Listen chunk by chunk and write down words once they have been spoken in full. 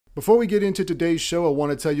Before we get into today's show, I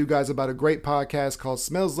want to tell you guys about a great podcast called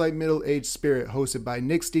Smells Like Middle-Aged Spirit, hosted by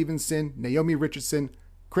Nick Stevenson, Naomi Richardson,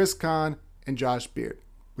 Chris Kahn, and Josh Beard.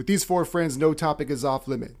 With these four friends, no topic is off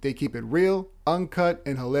limit. They keep it real, uncut,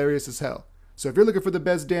 and hilarious as hell. So if you're looking for the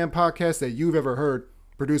best damn podcast that you've ever heard,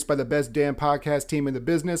 produced by the best damn podcast team in the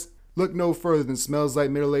business, look no further than Smells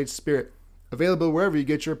Like Middle-Aged Spirit. Available wherever you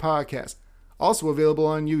get your podcast. Also available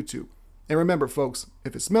on YouTube. And remember, folks,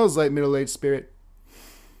 if it smells like middle-aged spirit,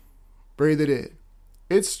 breathe it in.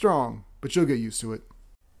 It's strong, but you'll get used to it.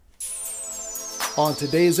 On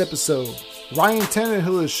today's episode, Ryan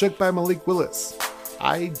Tannehill is shook by Malik Willis.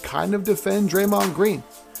 I kind of defend Draymond Green.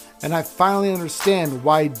 And I finally understand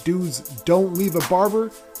why dudes don't leave a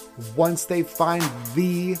barber once they find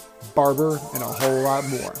the barber, and a whole lot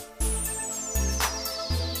more.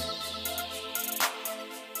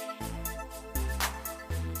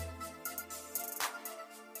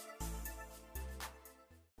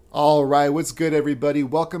 All right, what's good, everybody?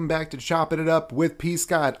 Welcome back to Chopping It Up with P.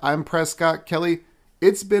 Scott. I'm Prescott Kelly.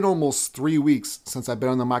 It's been almost 3 weeks since I've been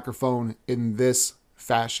on the microphone in this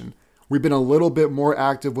fashion. We've been a little bit more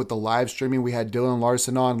active with the live streaming. We had Dylan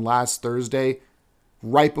Larson on last Thursday,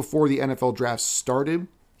 right before the NFL draft started.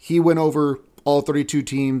 He went over all 32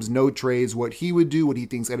 teams, no trades, what he would do, what he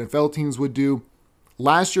thinks NFL teams would do.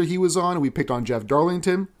 Last year he was on, and we picked on Jeff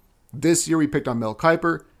Darlington. This year we picked on Mel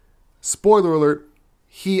Kiper. Spoiler alert,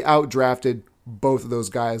 he outdrafted both of those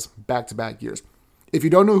guys back-to-back years. If you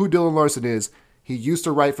don't know who Dylan Larson is, he used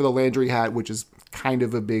to write for the Landry Hat, which is kind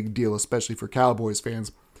of a big deal, especially for Cowboys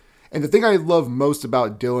fans. And the thing I love most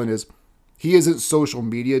about Dylan is he isn't social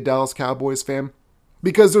media Dallas Cowboys fan,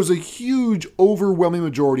 because there's a huge, overwhelming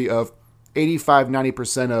majority of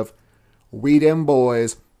 85-90% of we dem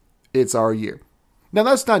boys, it's our year. Now,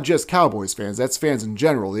 that's not just Cowboys fans. That's fans in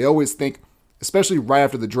general. They always think, especially right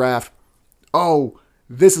after the draft, oh,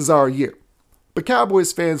 this is our year. But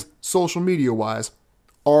Cowboys fans, social media-wise,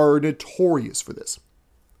 are notorious for this.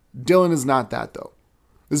 Dylan is not that, though.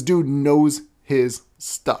 This dude knows his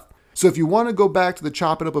stuff. So if you want to go back to the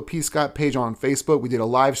Chop It Up a P. Scott page on Facebook, we did a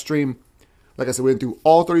live stream. Like I said, we went through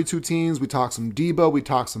all 32 teams. We talked some Debo. We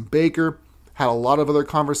talked some Baker. Had a lot of other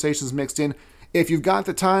conversations mixed in. If you've got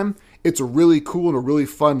the time, it's a really cool and a really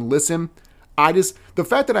fun listen. The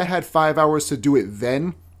fact that I had 5 hours to do it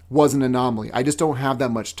then was an anomaly. I just don't have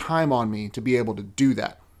that much time on me to be able to do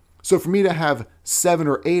that. So for me to have 7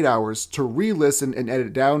 or 8 hours to re-listen and edit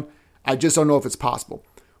it down, I just don't know if it's possible.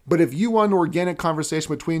 But if you want an organic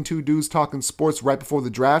conversation between two dudes talking sports right before the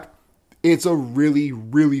draft, it's a really,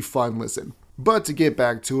 really fun listen. But to get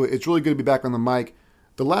back to it, it's really good to be back on the mic.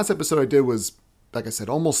 The last episode I did was, like I said,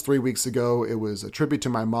 almost 3 weeks ago. It was a tribute to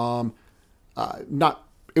my mom.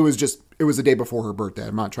 It was the day before her birthday.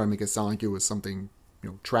 I'm not trying to make it sound like it was something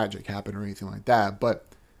tragic happened or anything like that. But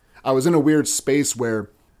I was in a weird space where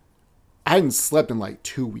I hadn't slept in like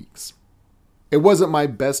 2 weeks. It wasn't my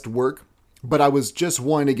best work, but I was just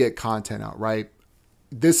wanting to get content out, right?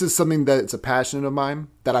 This is something that's a passion of mine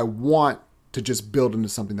that I want to just build into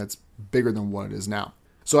something that's bigger than what it is now.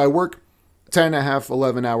 So I work 10 and a half,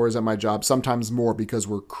 11 hours at my job, sometimes more because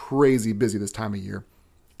we're crazy busy this time of year.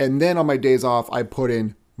 And then on my days off, I put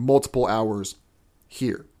in multiple hours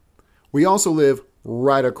here. We also live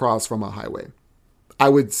right across from a highway. I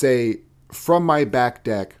would say from my back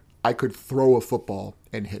deck, I could throw a football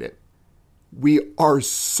and hit it. We are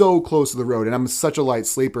so close to the road, and I'm such a light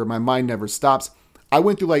sleeper. My mind never stops. I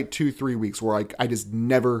went through like 2-3 weeks where I just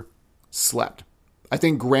never slept. I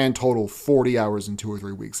think grand total 40 hours in 2 or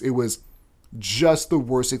 3 weeks. It was just the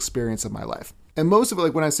worst experience of my life. And most of it,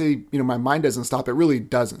 like when I say, my mind doesn't stop, it really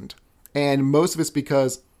doesn't. And most of it's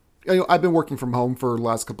because, I've been working from home for the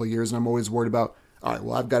last couple of years, and I'm always worried about, all right,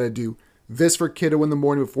 well, I've got to do this for kiddo in the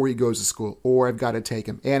morning before he goes to school, or I've got to take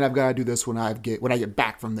him, and I've got to do this when I get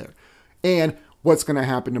back from there, and what's going to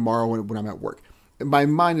happen tomorrow when I'm at work. And my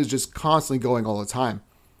mind is just constantly going all the time.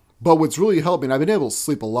 But what's really helping, I've been able to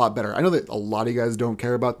sleep a lot better. I know that a lot of you guys don't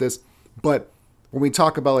care about this, but when we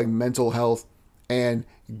talk about like mental health and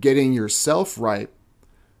getting yourself right,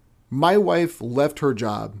 my wife left her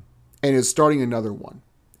job and is starting another one,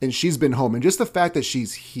 and she's been home, and just the fact that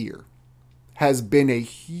she's here has been a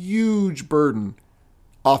huge burden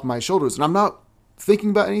off my shoulders. And I'm not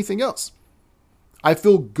thinking about anything else. I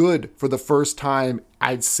feel good for the first time,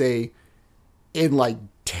 I'd say, in like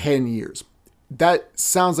 10 years. That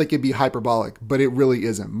sounds like it'd be hyperbolic, but it really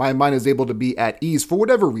isn't. My mind is able to be at ease for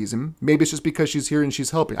whatever reason. Maybe it's just because she's here and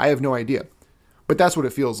she's helping. I have no idea. But that's what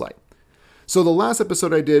it feels like. So the last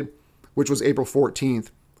episode I did, which was April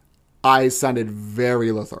 14th, I sounded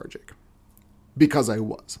very lethargic. Because I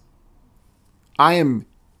was. I am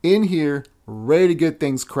in here ready to get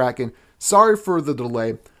things cracking. Sorry for the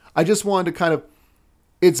delay. I just wanted to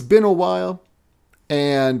it's been a while,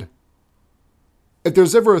 and if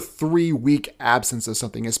there's ever a 3-week absence of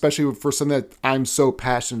something, especially for something that I'm so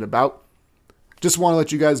passionate about, just want to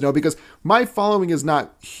let you guys know, because my following is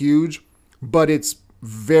not huge, but it's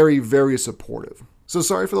very, very supportive. So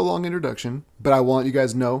sorry for the long introduction, but I want you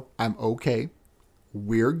guys to know I'm okay.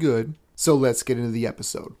 We're good. So let's get into the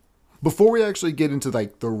episode. Before we actually get into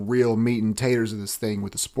the real meat and taters of this thing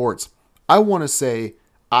with the sports, I want to say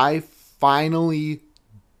I finally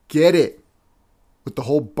get it with the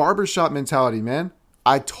whole barbershop mentality, man.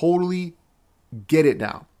 I totally get it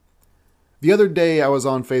now. The other day I was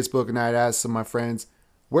on Facebook and I had asked some of my friends,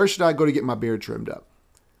 where should I go to get my beard trimmed up?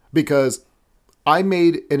 Because I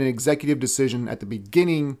made an executive decision at the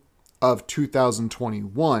beginning of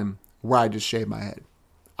 2021 where I just shaved my head.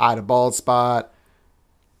 I had a bald spot.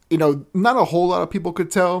 Not a whole lot of people could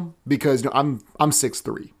tell because I'm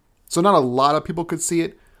 6'3". So not a lot of people could see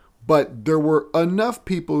it, but there were enough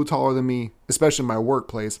people taller than me, especially in my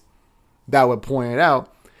workplace, that would point it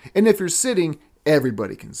out. And if you're sitting,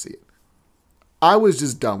 everybody can see it. I was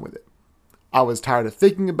just done with it. I was tired of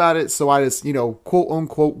thinking about it, so I just, quote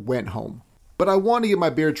unquote, went home. But I want to get my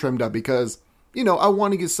beard trimmed up because, I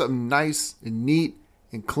want to get something nice and neat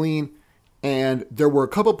and clean. And there were a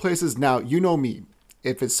couple places. Now, you know me.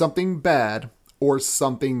 If it's something bad or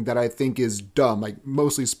something that I think is dumb, like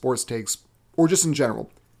mostly sports takes or just in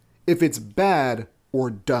general, if it's bad or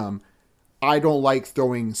dumb, I don't like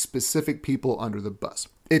throwing specific people under the bus.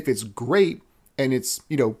 If it's great and it's,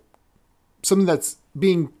 something that's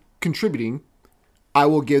contributing, I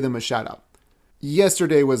will give them a shout out.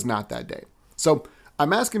 Yesterday was not that day. So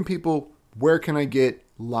I'm asking people, where can I get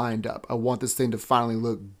lined up? I want this thing to finally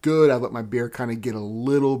look good. I let my beard kind of get a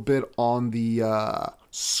little bit on the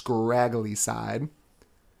scraggly side.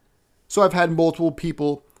 So I've had multiple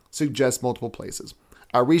people suggest multiple places.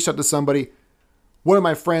 I reached out to somebody. One of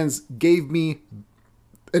my friends gave me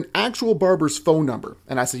an actual barber's phone number.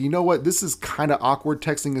 And I said, you know what? This is kind of awkward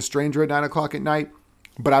texting a stranger at 9 o'clock at night,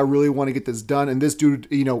 but I really want to get this done. And this dude,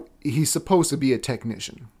 he's supposed to be a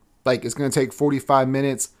technician. It's going to take 45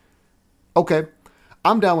 minutes. Okay,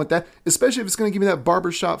 I'm down with that, especially if it's going to give me that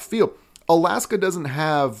barbershop feel. Alaska doesn't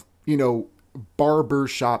have,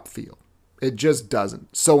 barbershop feel. It just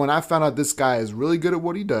doesn't. So when I found out this guy is really good at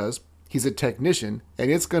what he does, he's a technician, and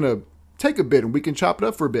it's going to take a bit and we can chop it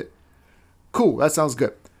up for a bit. Cool, that sounds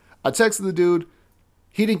good. I texted the dude.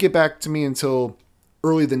 He didn't get back to me until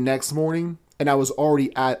early the next morning, and I was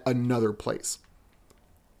already at another place.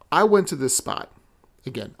 I went to this spot.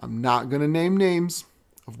 Again, I'm not going to name names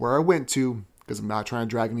of where I went to because I'm not trying to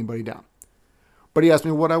drag anybody down. But he asked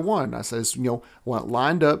me what I want. I said, I want it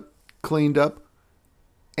lined up, cleaned up,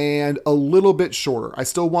 and a little bit shorter. I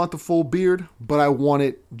still want the full beard, but I want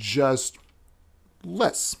it just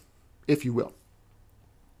less, if you will.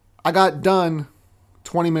 I got done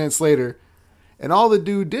 20 minutes later, and all the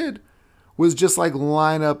dude did was just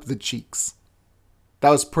line up the cheeks. That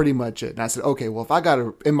was pretty much it. And I said, okay, well,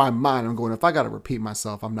 in my mind, if I got to repeat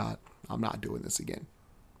myself, I'm not doing this again.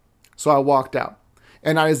 So I walked out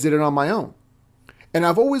and I just did it on my own. And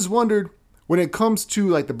I've always wondered, when it comes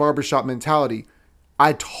to the barbershop mentality,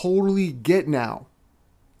 I totally get now.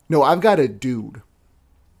 No, I've got a dude.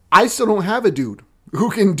 I still don't have a dude who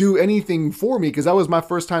can do anything for me because that was my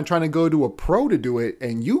first time trying to go to a pro to do it,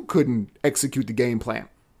 and you couldn't execute the game plan.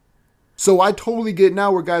 So I totally get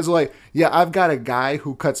now where guys are like, yeah, I've got a guy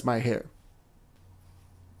who cuts my hair.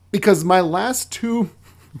 Because my last two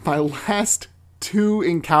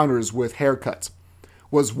encounters with haircuts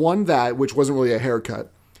was one which wasn't really a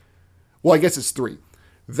haircut. Well, I guess it's 3.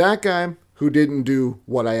 That guy who didn't do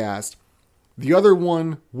what I asked. The other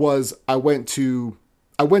one was I went to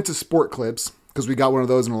Sport Clips because we got one of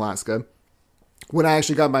those in Alaska when I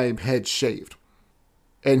actually got my head shaved.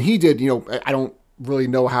 And he did, I don't really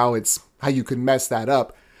know how you can mess that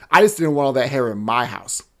up. I just didn't want all that hair in my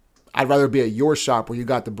house. I'd rather be at your shop where you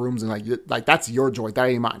got the brooms and that's your joint. That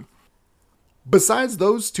ain't mine. Besides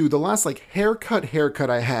those two, the last haircut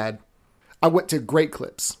I had, I went to Great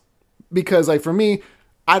Clips because for me,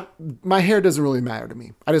 my hair doesn't really matter to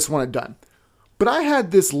me. I just want it done. But I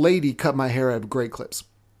had this lady cut my hair at Great Clips,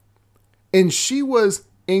 and she was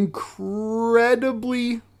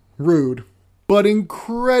incredibly rude, but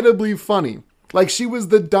incredibly funny. She was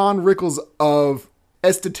the Don Rickles of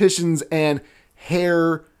estheticians and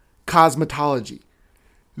hair cosmetology.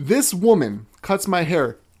 This woman cuts my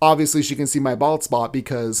hair. Obviously, she can see my bald spot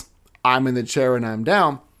because I'm in the chair and I'm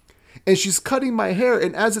down. And she's cutting my hair.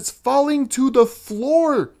 And as it's falling to the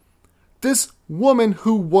floor, this woman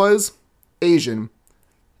who was Asian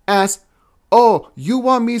asked, Oh, you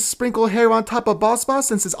want me to sprinkle hair on top of Boss Boss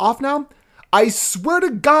since it's off now? I swear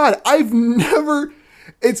to God, I've never,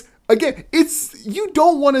 you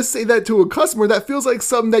don't want to say that to a customer. That feels like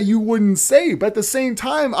something that you wouldn't say. But at the same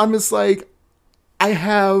time, I'm just like, I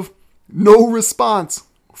have no response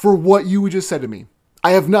for what you just said to me.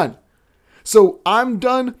 I have none. So I'm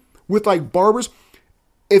done with like barbers.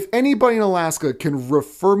 If anybody in Alaska can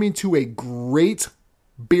refer me to a great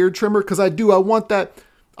beard trimmer, because I want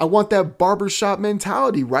that barbershop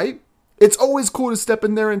mentality, right? It's always cool to step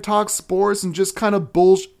in there and talk sports and just kind of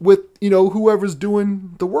bullshit with, whoever's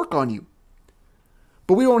doing the work on you.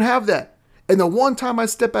 But we don't have that. And the one time I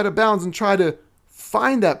step out of bounds and try to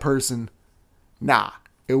find that person, nah,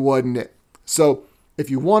 it wasn't it. So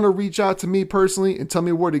if you want to reach out to me personally and tell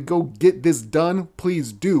me where to go get this done,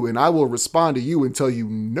 please do. And I will respond to you until you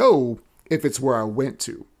know if it's where I went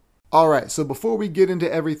to. All right, so before we get into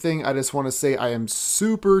everything, I just want to say I am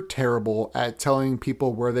super terrible at telling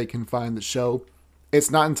people where they can find the show. It's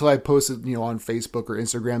not until I post it, on Facebook or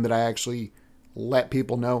Instagram that I actually let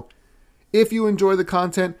people know. If you enjoy the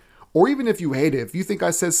content, or even if you hate it, if you think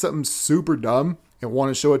I said something super dumb and want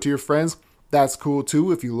to show it to your friends, that's cool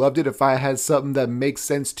too. If you loved it, if I had something that makes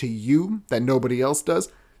sense to you that nobody else does,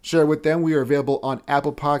 share it with them. We are available on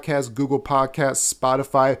Apple Podcasts, Google Podcasts,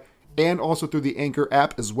 Spotify, and also through the Anchor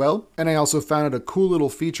app as well. And I also found a cool little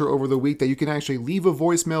feature over the week that you can actually leave a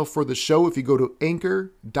voicemail for the show if you go to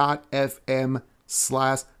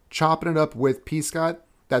anchor.fm/choppingitupwithpscott.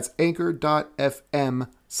 That's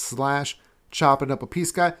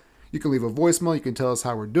anchor.fm/choppingitupwithpscott. You can leave a voicemail. You can tell us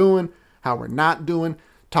how we're doing, how we're not doing,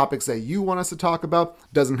 topics that you want us to talk about.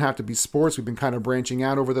 Doesn't have to be sports. We've been kind of branching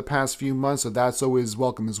out over the past few months, so that's always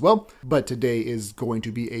welcome as well. But today is going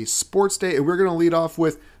to be a sports day, and we're going to lead off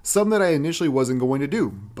with something that I initially wasn't going to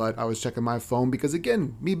do. But I was checking my phone because,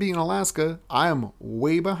 again, me being in Alaska, I am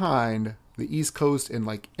way behind the East Coast in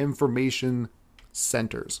like information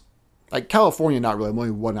centers. Like California, not really. I'm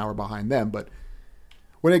only 1 hour behind them. But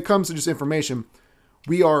when it comes to just information,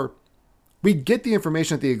 we get the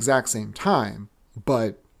information at the exact same time.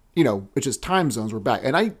 But, it's just time zones. We're back.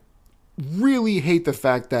 And I really hate the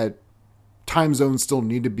fact that time zones still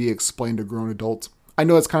need to be explained to grown adults. I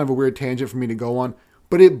know it's kind of a weird tangent for me to go on,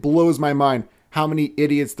 but it blows my mind how many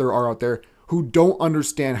idiots there are out there who don't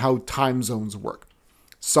understand how time zones work.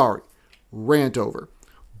 Sorry, rant over.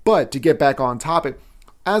 But to get back on topic,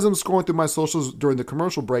 as I'm scrolling through my socials during the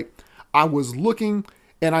commercial break, I was looking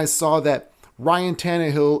and I saw that Ryan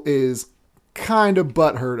Tannehill is kind of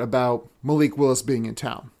butthurt about Malik Willis being in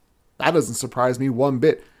town. That doesn't surprise me one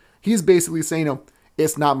bit. He's basically saying,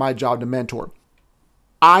 it's not my job to mentor.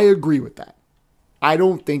 I agree with that. I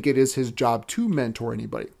don't think it is his job to mentor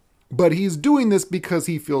anybody. But he's doing this because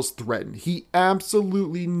he feels threatened. He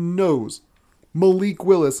absolutely knows Malik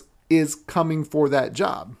Willis is coming for that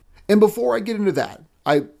job. And before I get into that,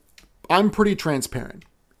 I'm pretty transparent.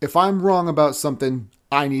 If I'm wrong about something,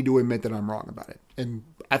 I need to admit that I'm wrong about it. And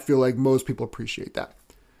I feel like most people appreciate that.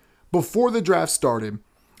 Before the draft started,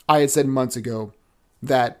 I had said months ago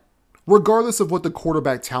that regardless of what the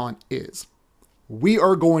quarterback talent is, we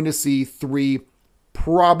are going to see 3,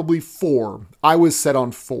 probably 4. I was set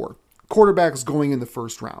on 4 quarterbacks going in the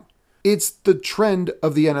first round. It's the trend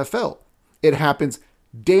of the NFL. It happens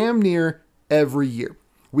damn near every year.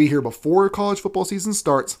 We hear before college football season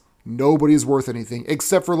starts, nobody's worth anything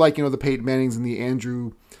except for the Peyton Mannings and the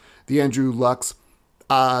Andrew Lucks,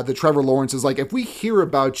 the Trevor Lawrences. Like, if we hear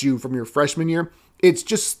about you from your freshman year, it's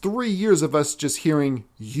just 3 years of us just hearing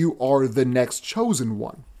you are the next chosen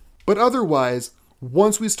one. But otherwise,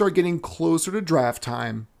 once we start getting closer to draft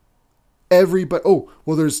time,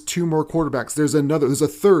 there's 2 more quarterbacks. There's another, there's a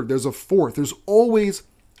third, there's a fourth. There's always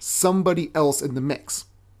somebody else in the mix.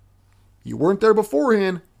 You weren't there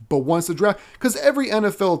beforehand, but once the draft, because every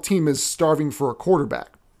NFL team is starving for a quarterback.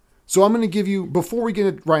 So I'm going to give you, before we get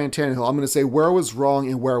into Ryan Tannehill, I'm going to say where I was wrong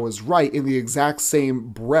and where I was right in the exact same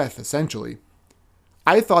breath, essentially.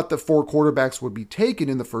 I thought that 4 quarterbacks would be taken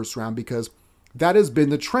in the first round because that has been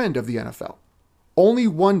the trend of the NFL. Only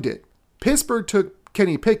 1 did. Pittsburgh took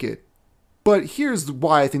Kenny Pickett, but here's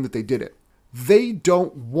why I think that they did it. They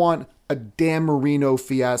don't want a Dan Marino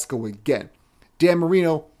fiasco again. Dan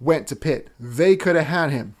Marino went to Pitt. They could have had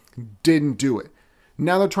him. Didn't do it.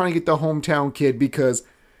 Now they're trying to get the hometown kid because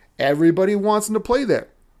everybody wants him to play there.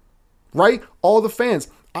 Right? All the fans.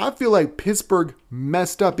 I feel like Pittsburgh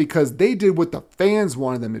messed up because they did what the fans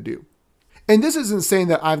wanted them to do. And this isn't saying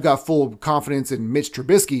that I've got full confidence in Mitch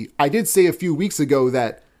Trubisky. I did say a few weeks ago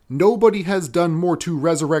that nobody has done more to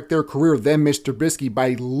resurrect their career than Mitch Trubisky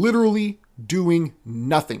by literally doing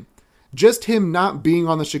nothing. Just him not being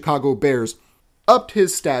on the Chicago Bears upped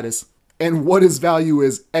his status and what his value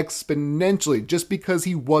is exponentially just because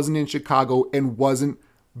he wasn't in Chicago and wasn't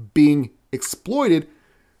being exploited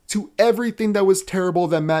to everything that was terrible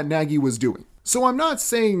that Matt Nagy was doing. So I'm not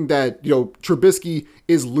saying that, Trubisky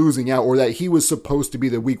is losing out or that he was supposed to be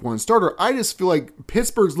the week 1 starter. I just feel like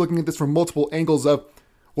Pittsburgh's looking at this from multiple angles of,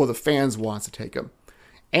 well, the fans wants to take him.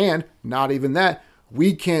 And not even that,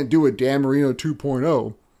 we can't do a Dan Marino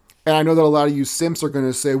 2.0. And I know that a lot of you simps are going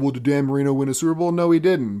to say, well, did Dan Marino win a Super Bowl? No, he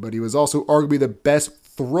didn't. But he was also arguably the best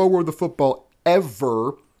thrower of the football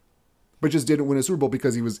ever, but just didn't win a Super Bowl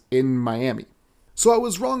because he was in Miami. So I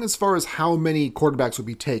was wrong as far as how many quarterbacks would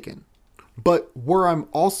be taken. But where I'm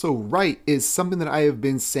also right is something that I have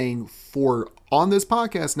been saying on this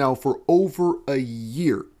podcast now for over a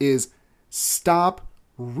year is stop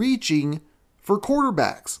reaching for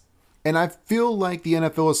quarterbacks. And I feel like the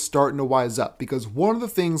NFL is starting to wise up because one of the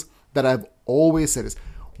things that I've always said is,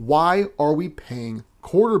 why are we paying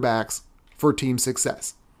quarterbacks for team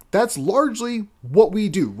success? That's largely what we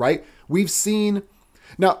do, right? We've seen,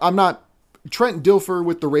 now Trent Dilfer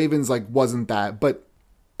with the Ravens wasn't that, but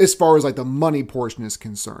as far as the money portion is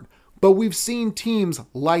concerned. But we've seen teams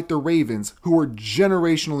like the Ravens who are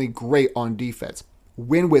generationally great on defense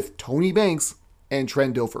win with Tony Banks and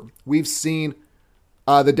Trent Dilfer. We've seen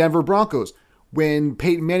the Denver Broncos when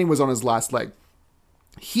Peyton Manning was on his last leg.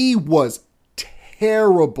 He was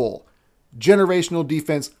terrible. Generational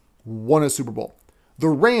defense, won a Super Bowl. The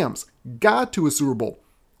Rams got to a Super Bowl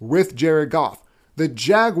with Jared Goff. The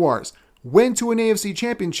Jaguars went to an AFC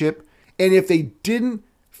championship, and if they didn't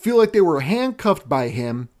feel like they were handcuffed by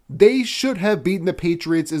him, they should have beaten the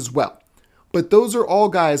Patriots as well. But those are all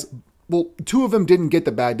guys, well, 2 of them didn't get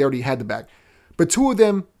the bag. They already had the bag. But 2 of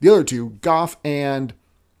them, the other 2, Goff and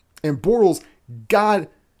Bortles, got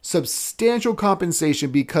substantial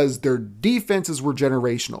compensation because their defenses were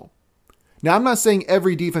generational. Now, I'm not saying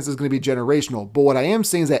every defense is going to be generational, but what I am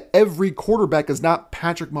saying is that every quarterback is not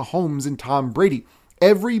Patrick Mahomes and Tom Brady.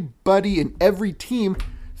 Everybody in every team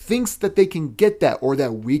thinks that they can get that or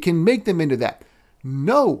that we can make them into that.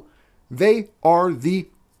 No, they are the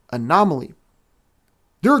anomaly.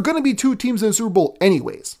 There are going to be 2 teams in the Super Bowl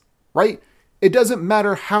anyways, right? It doesn't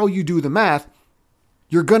matter how you do the math.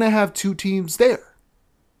 You're going to have 2 teams there.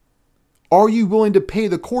 Are you willing to pay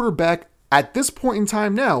the quarterback at this point in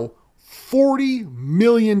time now $40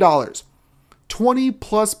 million,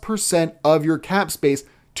 20+% of your cap space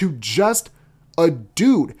to just a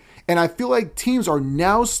dude? And I feel like teams are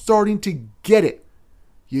now starting to get it.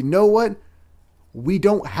 You know what? We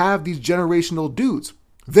don't have these generational dudes.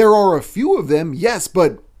 There are a few of them, yes,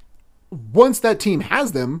 but once that team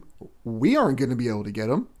has them, we aren't going to be able to get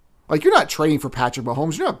them. You're not trading for Patrick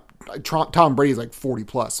Mahomes. You're not. Tom Brady's 40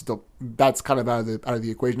 plus. So that's kind of out of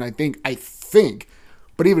the equation. I think.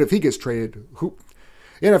 But even if he gets traded,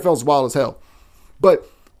 NFL's wild as hell. But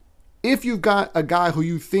if you've got a guy who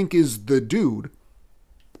you think is the dude,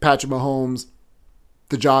 Patrick Mahomes,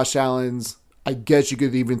 the Josh Allens, I guess you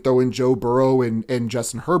could even throw in Joe Burrow and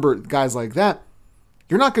Justin Herbert, guys like that,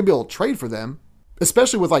 you're not going to be able to trade for them,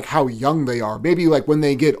 especially with how young they are. Maybe when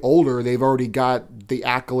they get older, they've already got the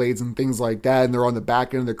accolades and things like that, and they're on the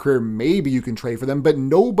back end of their career. Maybe you can trade for them, but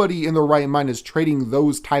nobody in their right mind is trading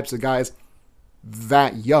those types of guys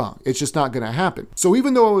that young. It's just not going to happen. So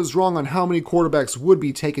even though I was wrong on how many quarterbacks would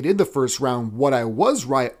be taken in the first round, what I was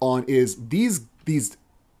right on is these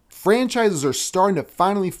franchises are starting to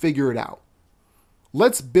finally figure it out.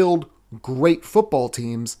 Let's build great football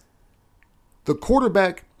teams. The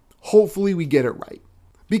quarterback, hopefully we get it right.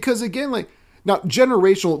 Because again, now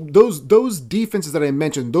generational, those defenses that I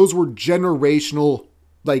mentioned, those were generational,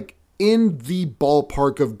 in the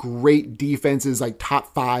ballpark of great defenses,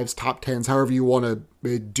 top 5s, top 10s, however you want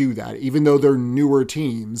to do that. Even though they're newer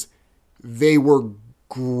teams, they were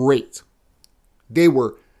great. They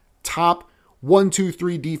were top 1, 2,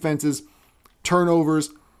 3 defenses,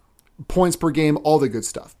 turnovers, points per game, all the good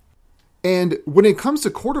stuff. And when it comes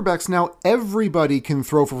to quarterbacks now, everybody can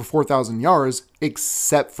throw for 4,000 yards,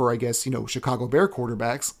 except for, Chicago Bear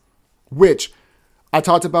quarterbacks, which I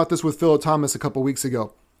talked about this with Phil Thomas a couple weeks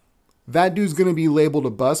ago. That dude's going to be labeled a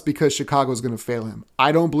bust because Chicago's going to fail him.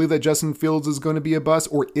 I don't believe that Justin Fields is going to be a bust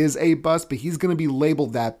or is a bust, but he's going to be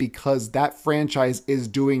labeled that because that franchise is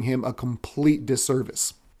doing him a complete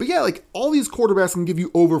disservice. But yeah, all these quarterbacks can give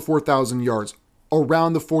you over 4,000 yards,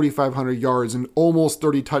 around the 4,500 yards and almost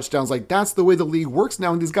 30 touchdowns. That's the way the league works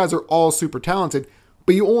now. And these guys are all super talented,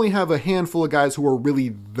 but you only have a handful of guys who are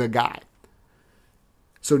really the guy.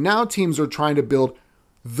 So now teams are trying to build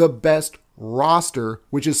the best roster,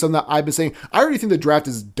 which is something that I've been saying. I already think the draft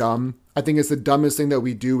is dumb. I think it's the dumbest thing that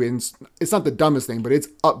we do. It's not the dumbest thing, but it's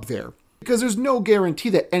up there. Because there's no guarantee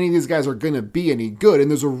that any of these guys are going to be any good. And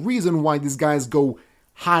there's a reason why these guys go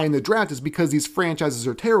high in the draft is because these franchises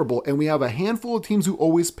are terrible. And we have a handful of teams who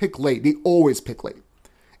always pick late. They always pick late.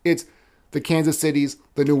 It's the Kansas Cities,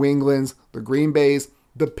 the New Englands, the Green Bays,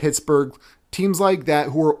 the Pittsburgh, teams like that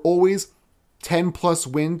who are always 10 plus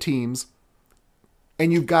win teams.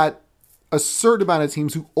 And you've got a certain amount of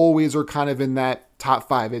teams who always are kind of in that top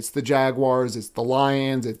 5. It's the Jaguars, it's the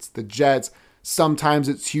Lions, it's the Jets. Sometimes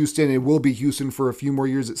it's Houston. It will be Houston for a few more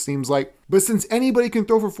years, it seems like. But since anybody can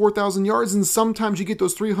throw for 4,000 yards, and sometimes you get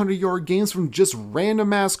those 300-yard games from just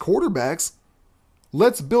random-ass quarterbacks,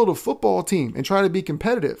 let's build a football team and try to be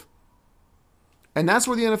competitive. And that's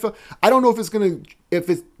where the NFL, I don't know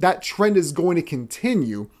if that trend is going to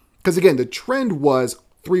continue. Because again, the trend was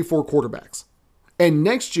 3-4 quarterbacks. And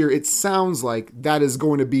next year, it sounds like that is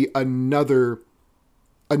going to be another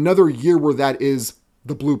year where that is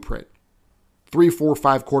the blueprint. 3, 4,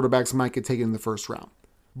 5 quarterbacks might get taken in the first round.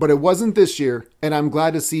 But it wasn't this year, and I'm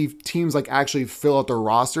glad to see teams like actually fill out their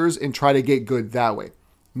rosters and try to get good that way.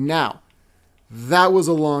 Now, that was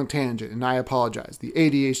a long tangent, and I apologize. The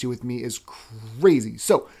ADHD with me is crazy.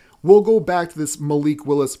 So, we'll go back to this Malik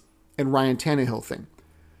Willis and Ryan Tannehill thing.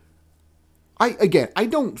 I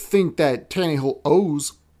don't think that Tannehill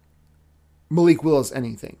owes Malik Willis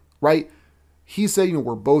anything, right? He said,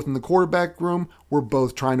 we're both in the quarterback room. We're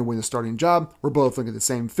both trying to win the starting job. We're both looking at the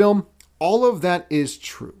same film. All of that is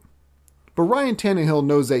true. But Ryan Tannehill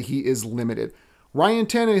knows that he is limited. Ryan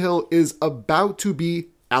Tannehill is about to be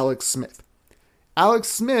Alex Smith. Alex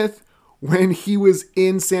Smith, when he was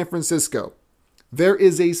in San Francisco, there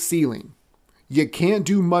is a ceiling. You can't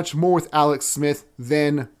do much more with Alex Smith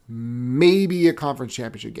than maybe a conference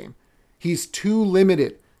championship game. He's too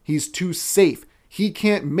limited. He's too safe. He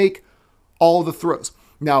can't make all the throws.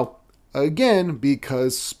 Now, again,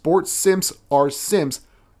 because sports simps are simps,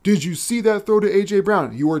 did you see that throw to A.J.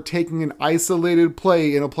 Brown? You are taking an isolated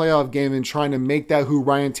play in a playoff game and trying to make that who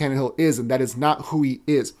Ryan Tannehill is, and that is not who he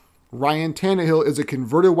is. Ryan Tannehill is a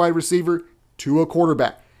converted wide receiver to a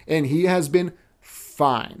quarterback, and he has been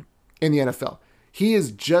fine in the NFL. He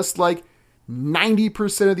is just like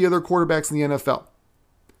 90% of the other quarterbacks in the NFL.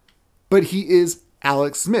 But he is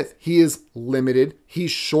Alex Smith. He is limited.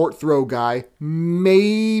 He's short throw guy.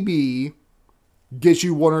 Maybe gets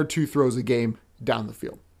you 1 or 2 throws a game down the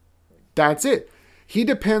field. That's it. He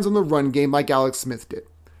depends on the run game like Alex Smith did.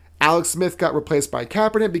 Alex Smith got replaced by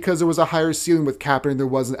Kaepernick because there was a higher ceiling with Kaepernick than there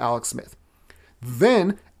was in Alex Smith.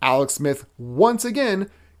 Then Alex Smith once again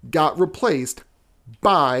got replaced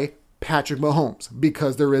by Patrick Mahomes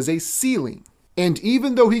because there is a ceiling. And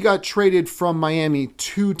even though he got traded from Miami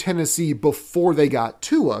to Tennessee before they got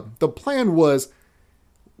Tua, the plan was,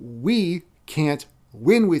 we can't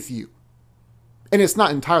win with you. And it's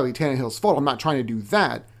not entirely Tannehill's fault. I'm not trying to do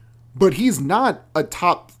that. But he's not a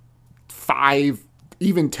top 5,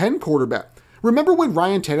 even 10 quarterback. Remember when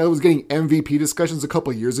Ryan Tannehill was getting MVP discussions a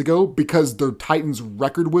couple of years ago because the Titans'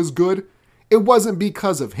 record was good? It wasn't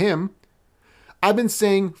because of him. I've been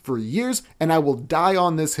saying for years, and I will die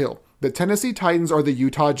on this hill, the Tennessee Titans are the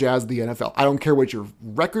Utah Jazz of the NFL. I don't care what your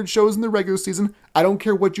record shows in the regular season. I don't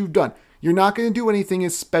care what you've done. You're not going to do anything,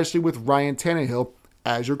 especially with Ryan Tannehill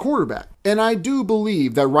as your quarterback. And I do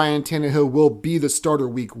believe that Ryan Tannehill will be the starter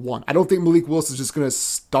week 1. I don't think Malik Willis is just going to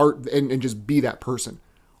start and just be that person.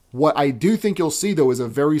 What I do think you'll see, though, is a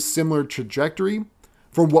very similar trajectory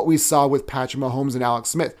from what we saw with Patrick Mahomes and Alex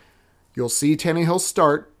Smith. You'll see Tannehill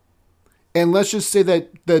start, and let's just say that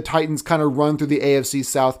the Titans kind of run through the AFC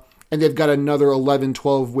South, and they've got another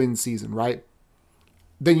 11-12 win season, right?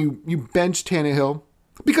 Then you bench Tannehill,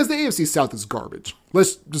 because the AFC South is garbage.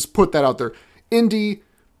 Let's just put that out there. Indy,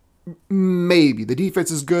 maybe. The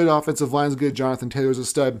defense is good, offensive line is good, Jonathan Taylor's a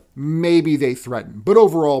stud. Maybe they threaten. But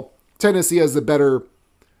overall, Tennessee has the better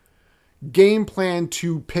game plan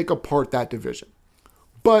to pick apart that division.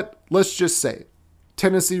 But let's just say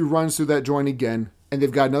Tennessee runs through that joint again, and they've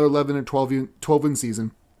got another 11 or 12 win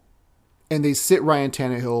season, and they sit Ryan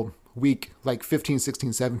Tannehill week like 15,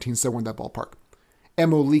 16, 17, somewhere in that ballpark.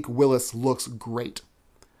 And Malik Willis looks great.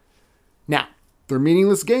 Now, they're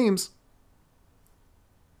meaningless games,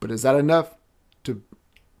 but is that enough to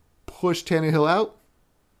push Tannehill out?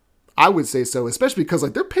 I would say so, especially because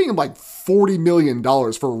they're paying him like $40 million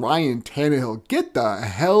for Ryan Tannehill. Get the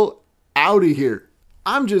hell out of here.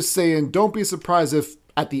 I'm just saying, don't be surprised if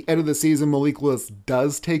at the end of the season Malik Willis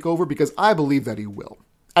does take over, because I believe that he will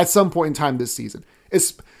at some point in time this season.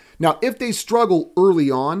 Now, if they struggle early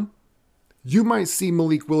on, you might see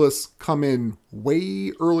Malik Willis come in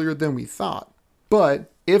way earlier than we thought.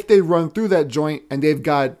 But if they run through that joint and they've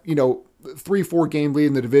got, 3-4 game lead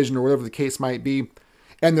in the division or whatever the case might be,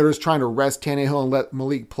 and they're just trying to rest Tannehill and let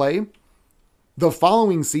Malik play, the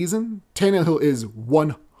following season, Tannehill is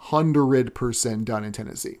 100% done in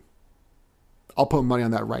Tennessee. I'll put money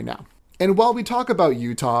on that right now. And while we talk about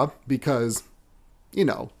Utah, because,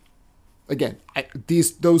 again,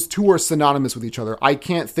 those two are synonymous with each other. I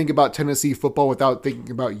can't think about Tennessee football without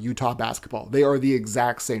thinking about Utah basketball. They are the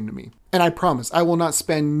exact same to me. And I promise I will not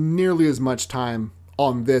spend nearly as much time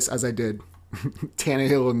on this as I did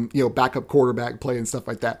Tannehill and, backup quarterback play and stuff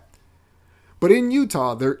like that. But in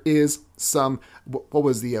Utah, there is some, what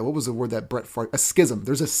was the word that Brett Favre, a schism.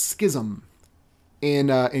 There's a schism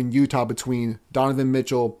in Utah between Donovan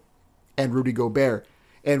Mitchell and Rudy Gobert.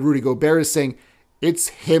 And Rudy Gobert is saying, it's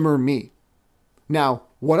him or me. Now,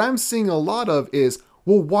 what I'm seeing a lot of is,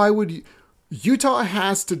 well, why would Utah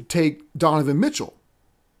has to take Donovan Mitchell?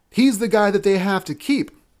 He's the guy that they have to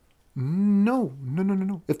keep. No.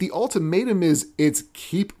 If the ultimatum is it's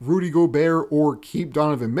keep Rudy Gobert or keep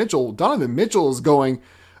Donovan Mitchell is going,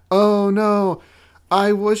 oh no,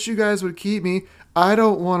 I wish you guys would keep me. I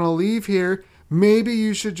don't want to leave here. Maybe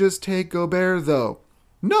you should just take Gobert though.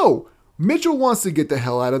 No, Mitchell wants to get the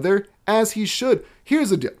hell out of there, as he should.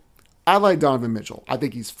 Here's the deal. I like Donovan Mitchell. I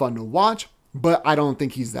think he's fun to watch, but I don't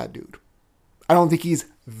think he's that dude. I don't think he's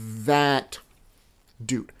that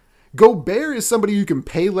dude. Gobert is somebody you can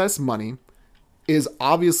pay less money, is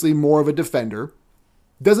obviously more of a defender,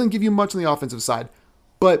 doesn't give you much on the offensive side,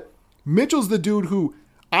 but Mitchell's the dude who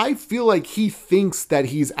I feel like he thinks that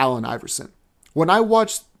he's Allen Iverson. When I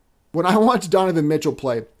watch Donovan Mitchell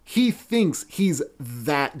play, he thinks he's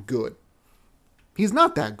that good. He's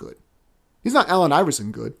not that good. He's not Allen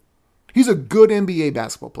Iverson good. He's a good NBA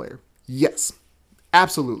basketball player. Yes,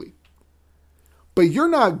 absolutely. But you're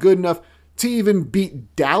not good enough to even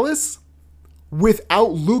beat Dallas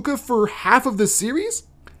without Luka for half of the series?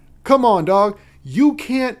 Come on, dog. You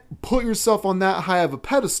can't put yourself on that high of a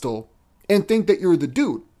pedestal and think that you're the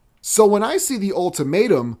dude. So when I see the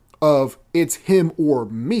ultimatum of it's him or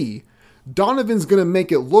me, Donovan's going to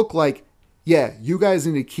make it look like, yeah, you guys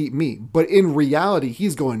need to keep me. But in reality,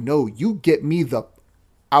 he's going, no, you get me the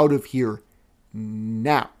out of here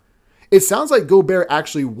now. It sounds like Gobert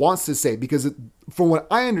actually wants to say, because from what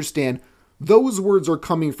I understand, those words are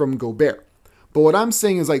coming from Gobert. But what I'm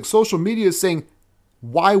saying is like social media is saying,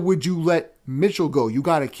 why would you let Mitchell go? You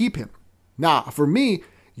got to keep him. Nah, for me,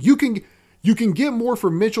 you can get more for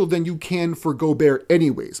Mitchell than you can for Gobert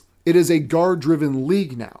anyways. It is a guard-driven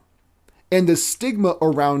league now. And the stigma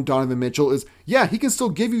around Donovan Mitchell is, yeah, he can still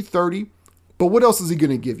give you 30, but what else is he going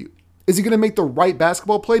to give you? Is he going to make the right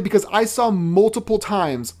basketball play? Because I saw multiple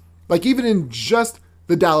times, like even in just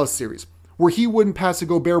the Dallas series, where he wouldn't pass to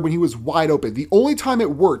Gobert when he was wide open. The only time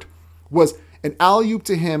it worked was an alley-oop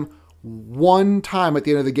to him one time at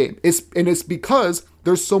the end of the game. It's because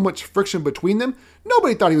there's so much friction between them.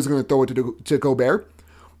 Nobody thought he was going to throw it to Gobert.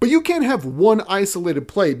 But you can't have one isolated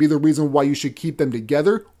play be the reason why you should keep them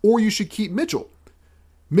together or you should keep Mitchell.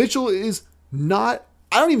 Mitchell is not,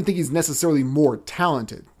 I don't even think he's necessarily more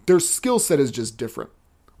talented. Their skill set is just different.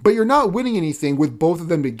 But you're not winning anything with both of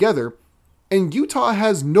them together. And Utah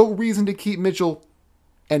has no reason to keep Mitchell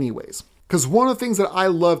anyways. Because one of the things that I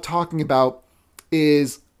love talking about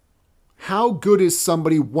is how good is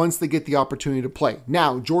somebody once they get the opportunity to play.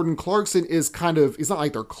 Now, Jordan Clarkson is he's not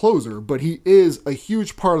like their closer, but he is a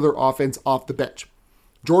huge part of their offense off the bench.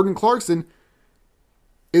 Jordan Clarkson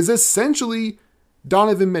is essentially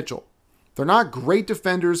Donovan Mitchell. They're not great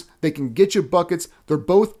defenders. They can get you buckets. They're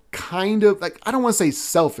both kind of, like, I don't want to say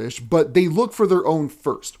selfish, but they look for their own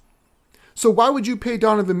first. So why would you pay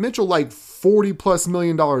Donovan Mitchell like $40+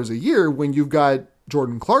 million a year when you've got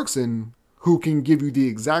Jordan Clarkson who can give you the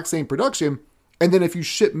exact same production? And then if you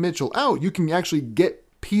ship Mitchell out, you can actually get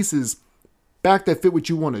pieces back that fit what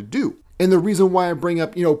you want to do. And the reason why I bring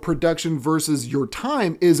up, production versus your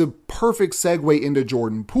time is a perfect segue into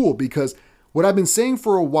Jordan Poole, because what I've been saying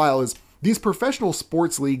for a while is these professional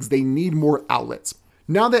sports leagues, they need more outlets.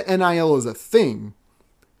 Now that NIL is a thing,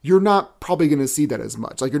 you're not probably going to see that as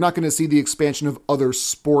much. Like, you're not going to see the expansion of other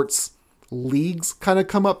sports leagues kind of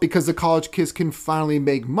come up because the college kids can finally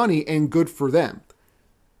make money, and good for them.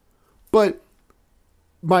 But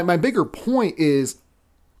my bigger point is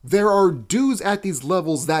there are dudes at these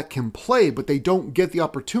levels that can play, but they don't get the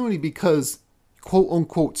opportunity because quote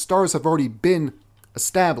unquote stars have already been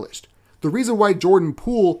established. The reason why Jordan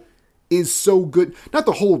Poole is so good, not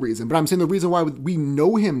the whole reason, but I'm saying the reason why we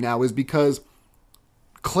know him now is because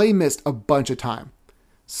Clay missed a bunch of time.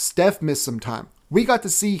 Steph missed some time. We got to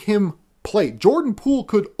see him play. Jordan Poole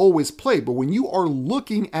could always play, but when you are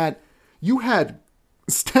looking at, you had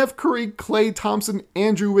Steph Curry, Klay Thompson,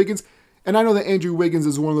 Andrew Wiggins, and I know that Andrew Wiggins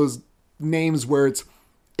is one of those names where it's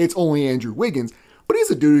it's only Andrew Wiggins. But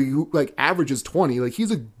he's a dude who like averages 20. Like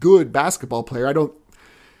he's a good basketball player.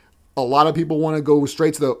 A lot of people want to go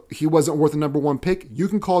straight to he wasn't worth the number one pick. You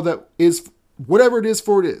can call that is whatever it is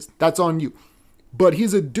for it is. That's on you. But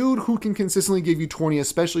he's a dude who can consistently give you 20,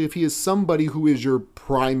 especially if he is somebody who is your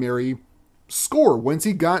primary scorer. Once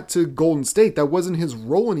he got to Golden State, that wasn't his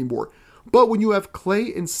role anymore. But when you have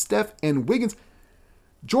Klay and Steph and Wiggins,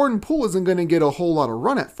 Jordan Poole isn't going to get a whole lot of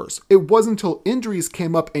run at first. It wasn't until injuries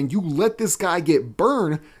came up and you let this guy get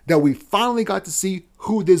burned that we finally got to see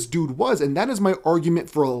who this dude was. And that is my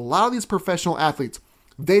argument for a lot of these professional athletes.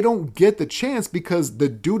 They don't get the chance because the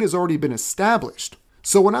dude has already been established.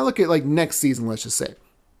 So when I look at like next season, let's just say,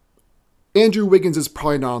 Andrew Wiggins is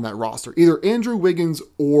probably not on that roster. Either Andrew Wiggins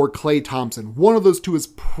or Klay Thompson. One of those two is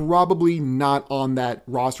probably not on that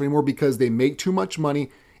roster anymore because they make too much money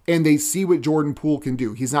and they see what Jordan Poole can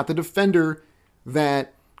do. He's not the defender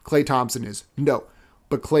that Klay Thompson is. No.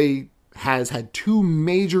 But Klay has had 2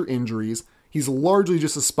 major injuries. He's largely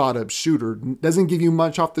just a spot-up shooter. Doesn't give you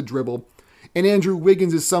much off the dribble. And Andrew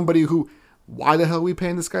Wiggins is somebody who, why the hell are we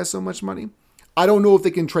paying this guy so much money? I don't know if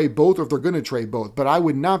they can trade both or if they're going to trade both, but I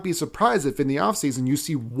would not be surprised if in the offseason you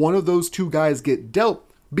see one of those 2 guys get dealt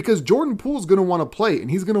because Jordan Poole is going to want to play and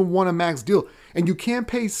he's going to want a max deal. And you can't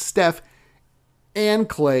pay Steph and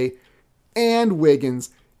Klay and Wiggins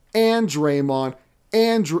and Draymond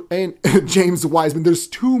and James Wiseman. There's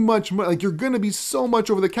too much money. Like you're going to be so much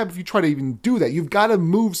over the cap if you try to even do that. You've got to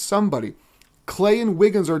move somebody. Klay and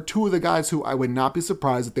Wiggins are 2 of the guys who I would not be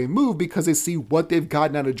surprised if they move because they see what they've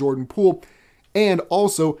gotten out of Jordan Poole and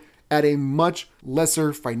also at a much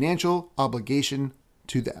lesser financial obligation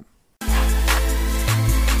to them.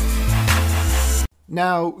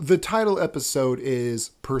 Now, the title episode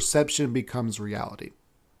is Perception Becomes Reality.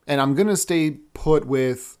 And I'm going to stay put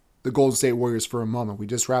with the Golden State Warriors for a moment. We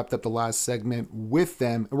just wrapped up the last segment with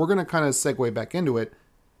them, and we're going to kind of segue back into it.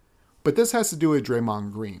 But this has to do with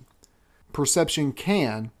Draymond Green. Perception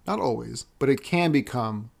can, not always, but it can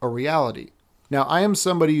become a reality. Now, I am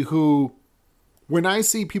somebody who, when I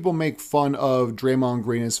see people make fun of Draymond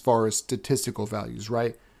Green as far as statistical values,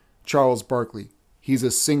 right? Charles Barkley, he's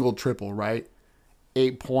a single triple, right?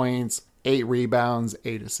 8 points, 8 rebounds,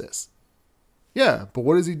 8 assists. Yeah, but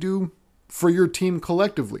what does he do for your team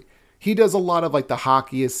collectively? He does a lot of like the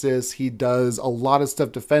hockey assists. He does a lot of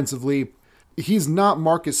stuff defensively. He's not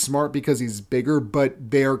Marcus Smart because he's bigger,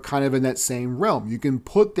 but they're kind of in that same realm. You can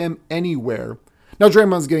put them anywhere. Now,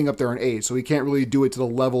 Draymond's getting up there in age, so he can't really do it to the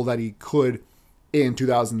level that he could in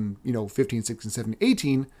 2015, 16, 17,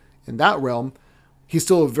 18. In that realm, he's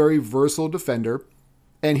still a very versatile defender,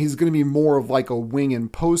 and he's going to be more of like a wing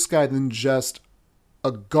and post guy than just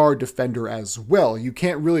a guard defender as well. You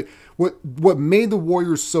can't really... What made the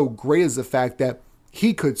Warriors so great is the fact that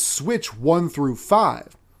he could switch 1 through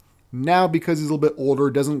 5. Now, because he's a little bit older,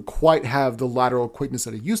 doesn't quite have the lateral quickness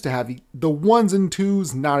that he used to have. The 1s and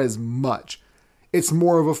 2s, not as much. It's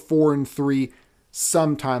more of a 4 and 3,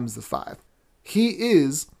 sometimes the 5. He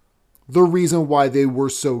is the reason why they were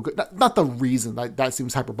so good. Not the reason, that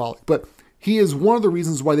seems hyperbolic, but he is one of the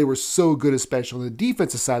reasons why they were so good, especially on the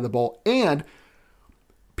defensive side of the ball. And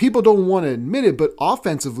people don't want to admit it, but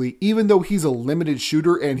offensively, even though he's a limited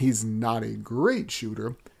shooter and he's not a great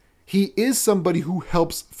shooter, he is somebody who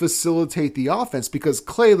helps facilitate the offense because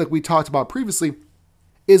Klay, like we talked about previously,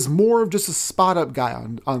 is more of just a spot-up guy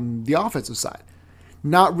on the offensive side.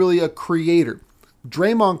 Not really a creator.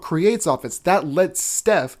 Draymond creates offense. That lets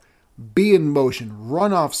Steph be in motion,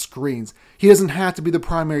 run off screens. He doesn't have to be the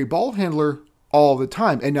primary ball handler all the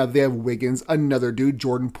time. And now they have Wiggins, another dude,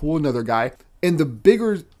 Jordan Poole, another guy. And the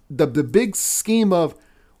big scheme of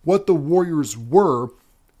what the Warriors were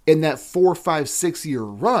in that 4, 5, 6 year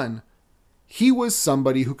run, he was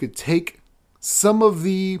somebody who could take some of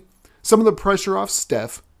the pressure off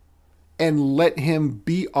Steph and let him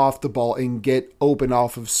be off the ball and get open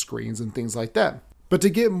off of screens and things like that. But to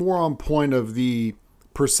get more on point of the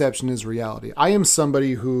perception is reality, I am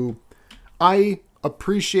somebody who I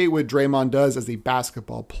appreciate what Draymond does as a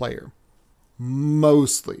basketball player,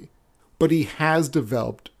 mostly. But he has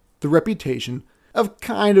developed the reputation of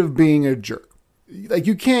kind of being a jerk. Like,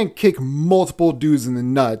 you can't kick multiple dudes in the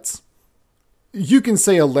nuts. You can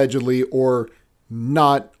say allegedly or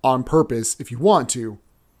not on purpose if you want to.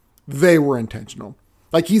 They were intentional.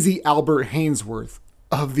 Like, he's the Albert Hainsworth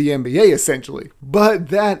of the NBA, essentially. But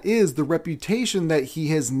that is the reputation that he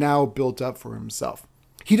has now built up for himself.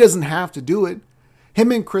 He doesn't have to do it.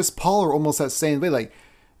 Him and Chris Paul are almost that same way. Like,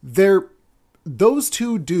 those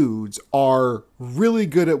 2 dudes are really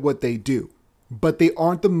good at what they do, but they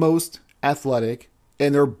aren't the most athletic,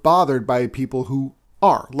 and they're bothered by people who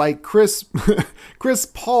are. Like Chris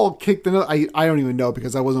Paul kicked another, I don't even know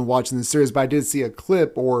because I wasn't watching the series, but I did see a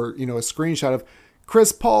clip or, a screenshot of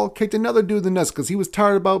Chris Paul kicked another dude in the nuts because he was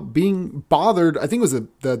tired about being bothered. I think it was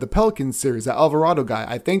the Pelicans series, that Alvarado guy.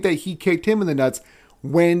 I think that he kicked him in the nuts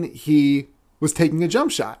when he was taking a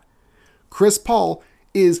jump shot. Chris Paul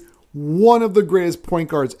is one of the greatest point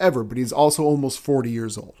guards ever, but he's also almost 40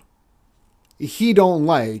 years old. He don't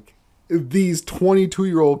like these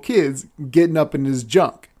 22-year-old kids getting up in his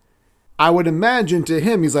junk. I would imagine to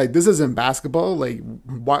him, he's like, this isn't basketball. Like,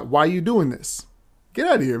 why are you doing this? Get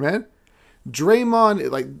out of here, man.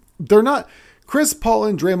 Draymond, they're not, Chris Paul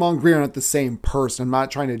and Draymond Green are not the same person. I'm not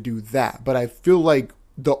trying to do that, but I feel like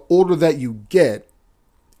the older that you get,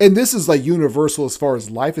 and this is like universal as far as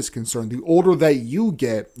life is concerned, the older that you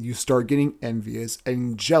get, you start getting envious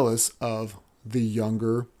and jealous of the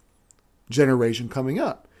younger generation coming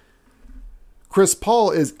up. Chris Paul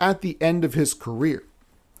is at the end of his career.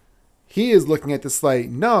 He is looking at this like,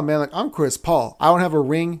 no, man, I'm Chris Paul. I don't have a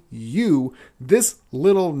ring. You, this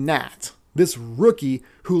little gnat, this rookie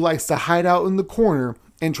who likes to hide out in the corner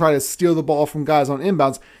and try to steal the ball from guys on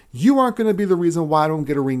inbounds, you aren't going to be the reason why I don't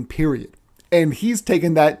get a ring, period. And he's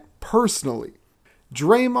taken that personally.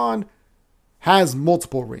 Draymond has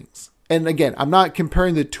multiple rings. And again, I'm not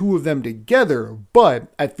comparing the two of them together,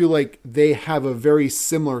 but I feel like they have a very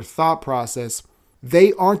similar thought process.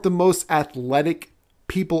 They aren't the most athletic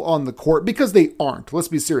people on the court because they aren't. Let's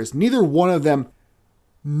be serious. Neither one of them,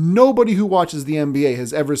 nobody who watches the NBA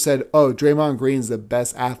has ever said, oh, Draymond Green's the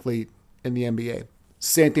best athlete in the NBA.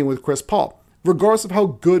 Same thing with Chris Paul. Regardless of how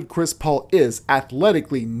good Chris Paul is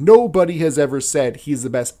athletically, nobody has ever said he's the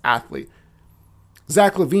best athlete.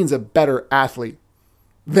 Zach LaVine's a better athlete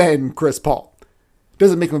than Chris Paul.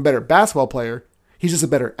 Doesn't make him a better basketball player. He's just a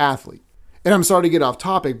better athlete. And I'm sorry to get off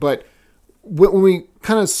topic, but when we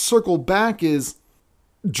kind of circle back is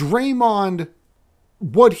Draymond,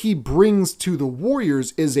 what he brings to the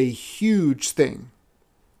Warriors is a huge thing.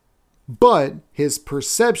 But his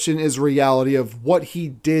perception is reality of what he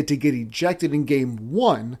did to get ejected in game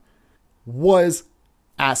 1 was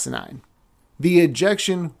asinine. The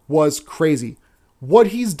ejection was crazy. What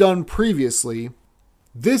he's done previously,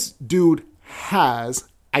 this dude has,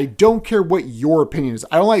 I don't care what your opinion is.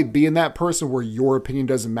 I don't like being that person where your opinion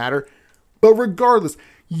doesn't matter. But regardless,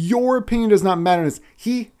 your opinion does not matter.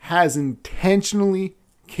 He has intentionally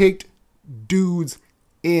kicked dudes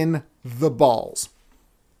in the balls.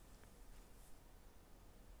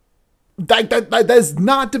 That is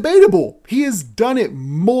not debatable. He has done it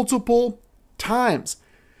multiple times.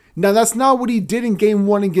 Now, that's not what he did in game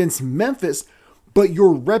 1 against Memphis, but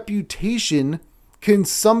your reputation can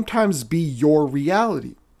sometimes be your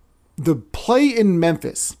reality. The play in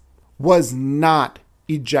Memphis was not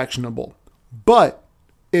ejectionable, but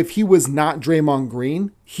if he was not Draymond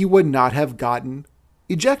Green, he would not have gotten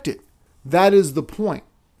ejected. That is the point.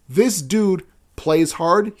 This dude plays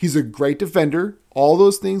hard. He's a great defender. All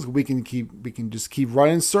those things we can just keep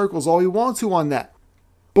running circles all we want to on that.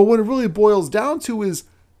 But what it really boils down to is,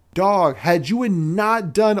 dog, had you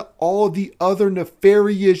not done all the other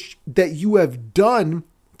nefarious that you have done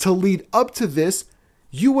to lead up to this,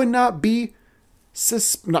 you would not be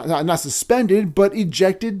not suspended, but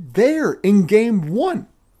ejected there in game 1.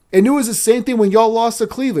 And it was the same thing when y'all lost to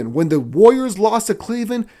Cleveland. When the Warriors lost to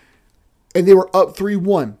Cleveland and they were up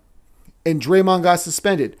 3-1 and Draymond got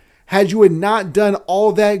suspended. Had you not done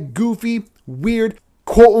all that goofy, weird,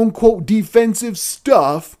 quote-unquote defensive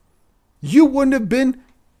stuff, you wouldn't have been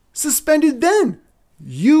suspended then.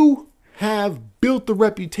 You have built the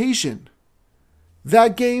reputation.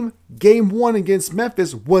 That game 1 against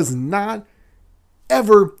Memphis, was not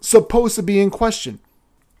ever supposed to be in question.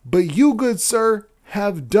 But you, good sir,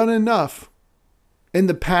 have done enough in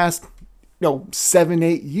the past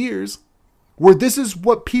 7-8 years where this is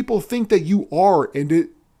what people think that you are and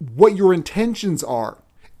what your intentions are.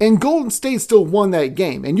 And Golden State still won that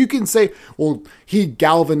game. And you can say, well, he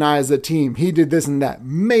galvanized the team. He did this and that.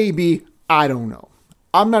 Maybe, I don't know.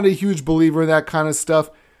 I'm not a huge believer in that kind of stuff.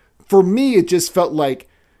 For me, it just felt like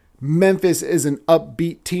Memphis is an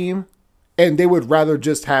upbeat team. And they would rather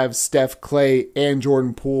just have Steph, Clay, and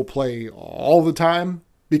Jordan Poole play all the time.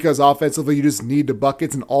 Because offensively, you just need the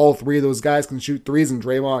buckets. And all three of those guys can shoot threes and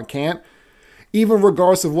Draymond can't. Even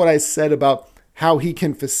regardless of what I said about how he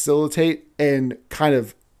can facilitate and kind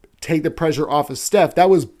of take the pressure off of Steph, that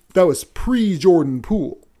was pre-Jordan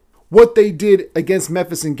Poole. What they did against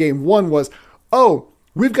Memphis in game 1 was, oh,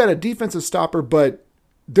 we've got a defensive stopper, but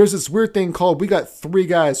there's this weird thing called we got 3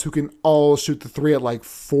 guys who can all shoot the 3 at like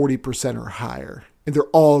 40% or higher. And they're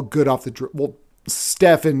all good off the dribble. Well,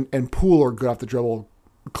 Steph and Poole are good off the dribble.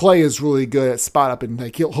 Clay is really good at spot up and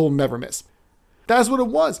like he'll never miss. That's what it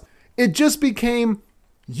was. It just became,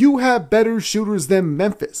 you have better shooters than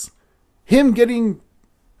Memphis. Him getting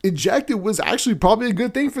ejected was actually probably a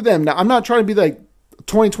good thing for them. Now, I'm not trying to be like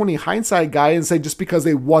 2020 hindsight guy and say just because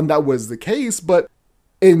they won that was the case, but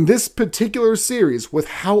in this particular series, with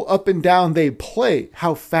how up and down they play,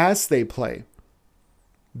 how fast they play,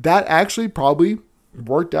 that actually probably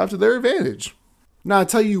worked out to their advantage. Now, I'll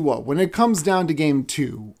tell you what, when it comes down to game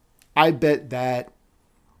 2, I bet that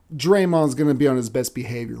Draymond's going to be on his best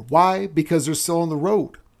behavior. Why? Because they're still on the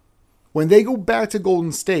road. When they go back to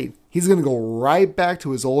Golden State, he's going to go right back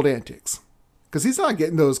to his old antics. Because he's not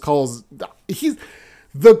getting those calls.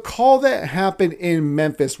 The call that happened in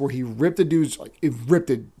Memphis where he ripped the dude's, like, it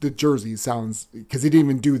ripped the jersey sounds, because he didn't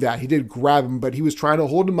even do that. He did grab him, but he was trying to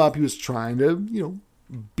hold him up. He was trying to,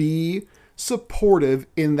 be supportive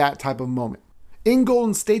in that type of moment. In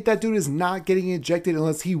Golden State, that dude is not getting ejected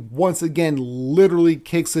unless he once again literally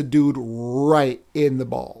kicks a dude right in the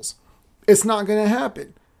balls. It's not going to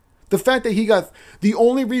happen. The fact that the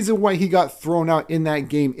only reason why he got thrown out in that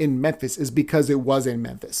game in Memphis is because it was in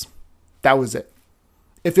Memphis. That was it.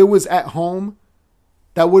 If it was at home,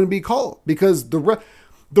 that wouldn't be called, because the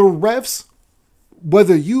refs,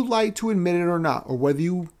 whether you like to admit it or not, or whether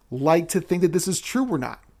you like to think that this is true or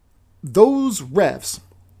not, those refs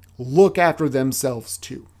look after themselves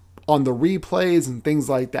too on the replays and things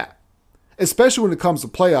like that. Especially when it comes to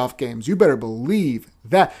playoff games, you better believe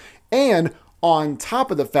that. And on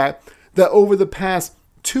top of the fact that over the past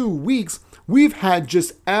 2 weeks, we've had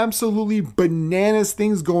just absolutely bananas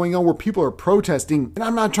things going on where people are protesting. And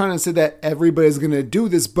I'm not trying to say that everybody's going to do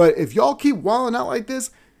this, but if y'all keep wilding out like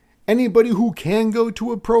this, anybody who can go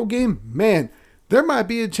to a pro game, man, there might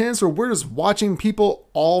be a chance where we're just watching people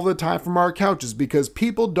all the time from our couches because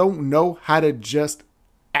people don't know how to just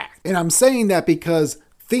act. And I'm saying that because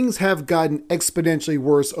things have gotten exponentially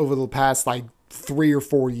worse over the past 3 or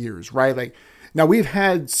 4 years, right? Now we've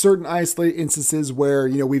had certain isolated instances where,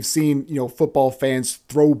 we've seen, football fans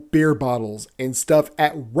throw beer bottles and stuff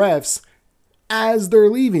at refs as they're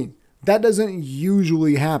leaving. That doesn't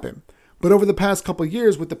usually happen. But over the past couple of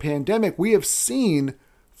years with the pandemic, we have seen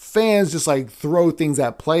fans just throw things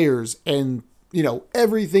at players and,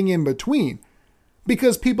 everything in between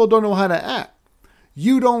because people don't know how to act.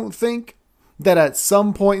 You don't think that at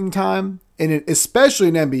some point in time, and especially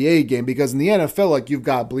an NBA game, because in the NFL, you've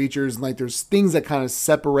got bleachers and there's things that kind of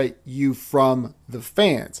separate you from the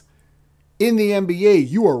fans. In the NBA,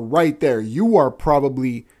 you are right there. You are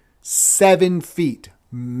probably 7 feet,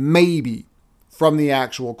 maybe, from the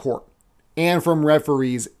actual court and from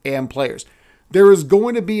referees and players. There is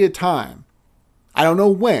going to be a time, I don't know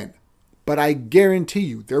when, but I guarantee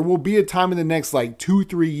you there will be a time in the next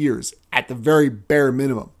 2-3 years at the very bare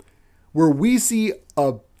minimum where we see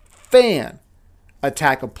a fan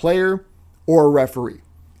attack a player or a referee.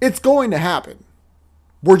 It's going to happen.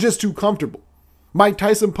 We're just too comfortable. Mike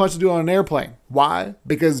Tyson punched a dude on an airplane. Why?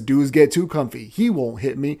 Because dudes get too comfy. He won't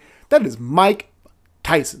hit me. That is Mike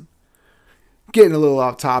Tyson. Getting a little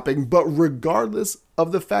off topic, but regardless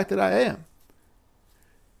of the fact that I am,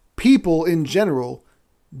 people in general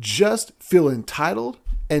just feel entitled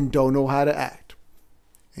and don't know how to act.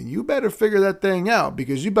 And you better figure that thing out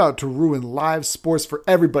because you're about to ruin live sports for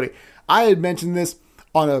everybody. I had mentioned this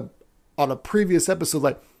on a previous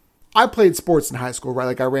episode. I played sports in high school,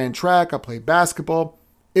 right? I ran track, I played basketball.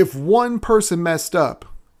 If one person messed up,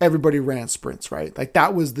 everybody ran sprints, right?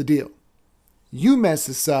 That was the deal. You mess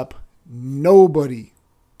this up, nobody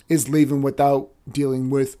is leaving without dealing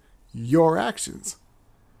with your actions.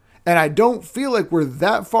 And I don't feel like we're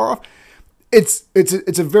that far off. It's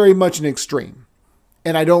a very much an extreme.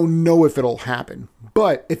 And I don't know if it'll happen.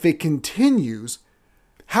 But if it continues,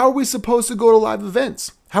 how are we supposed to go to live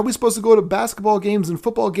events? How are we supposed to go to basketball games and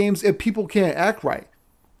football games if people can't act right?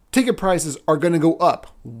 Ticket prices are going to go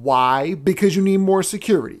up. Why? Because you need more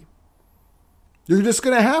security. You're just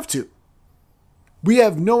going to have to. We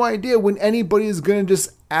have no idea when anybody is going to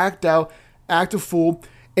just act a fool,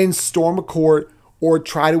 and storm a court or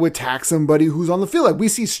try to attack somebody who's on the field. We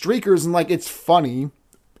see streakers and it's funny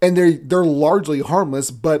and they're largely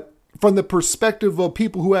harmless, but from the perspective of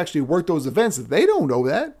people who actually work those events, they don't know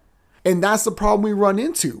that. And that's the problem we run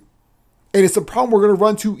into. And it's a problem we're going to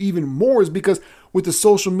run to even more is because with the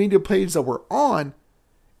social media page that we're on,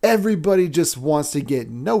 everybody just wants to get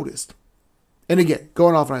noticed. And again,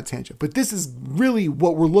 going off on a tangent, but this is really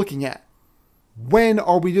what we're looking at. When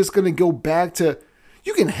are we just going to go back to,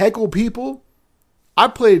 you can heckle people. I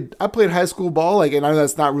played high school ball, and I know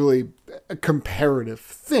that's not really a comparative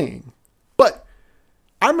thing, but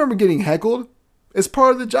I remember getting heckled It's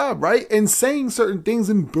part of the job, right? And saying certain things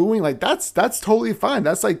and booing, like that's totally fine.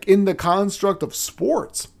 That's like in the construct of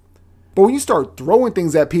sports. But when you start throwing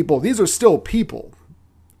things at people, these are still people.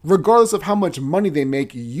 Regardless of how much money they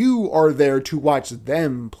make, you are there to watch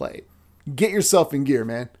them play. Get yourself in gear,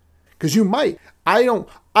 man. Because you might. I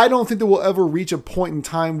don't think that we'll ever reach a point in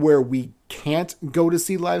time where we can't go to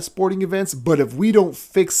see live sporting events. But if we don't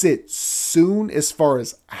fix it soon, as far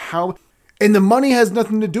as how, and the money has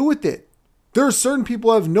nothing to do with it. There are certain people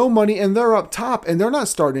who have no money and they're up top and they're not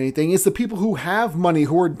starting anything. It's the people who have money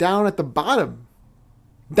who are down at the bottom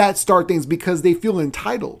that start things because they feel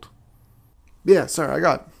entitled. Yeah, sorry, I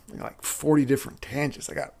got like 40 different tangents.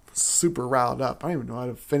 I got super riled up. I don't even know how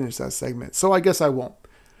to finish that segment. So I guess I won't.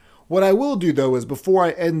 What I will do though is before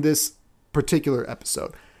I end this particular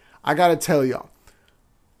episode, I got to tell y'all,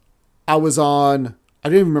 I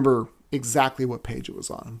didn't even remember exactly what page it was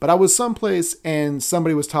on, but I was someplace and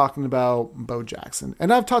somebody was talking about Bo Jackson.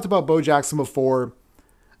 And I've talked about Bo Jackson before.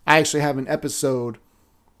 I actually have an episode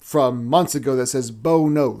from months ago that says Bo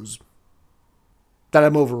knows that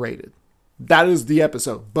I'm overrated. That is the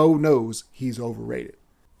episode. Bo knows he's overrated.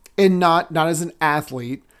 And not as an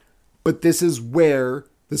athlete, but this is where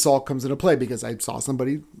this all comes into play because I saw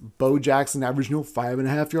somebody, Bo Jackson averaged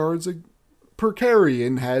 5.5 yards per carry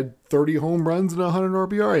and had 30 home runs and 100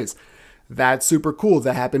 RBIs. That's super cool.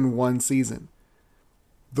 That happened one season.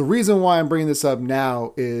 The reason why I'm bringing this up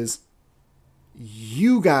now is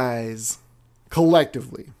you guys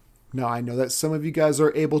collectively. Now, I know that some of you guys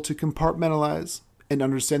are able to compartmentalize and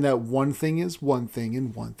understand that one thing is one thing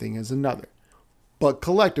and one thing is another. But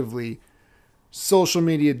collectively, social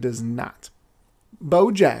media does not.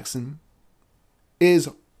 Bo Jackson is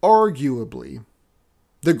arguably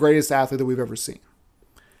the greatest athlete that we've ever seen.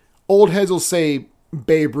 Old heads will say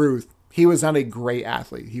Babe Ruth. He was not a great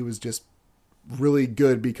athlete. He was just really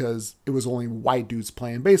good because it was only white dudes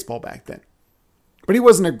playing baseball back then. But he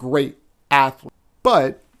wasn't a great athlete.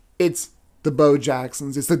 But it's the Bo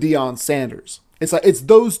Jacksons. It's the Deion Sanders. It's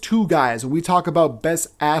those two guys. When we talk about best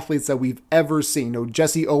athletes that we've ever seen.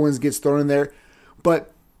 Jesse Owens gets thrown in there.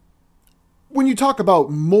 But when you talk about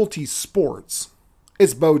multi-sports,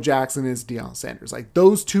 it's Bo Jackson and it's Deion Sanders. Like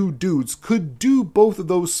those two dudes could do both of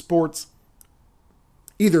those sports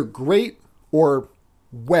either great or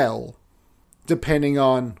well, depending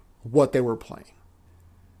on what they were playing.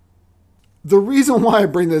 The reason why I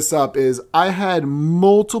bring this up is I had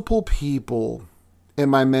multiple people in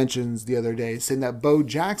my mentions the other day saying that Bo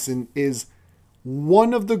Jackson is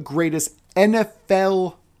one of the greatest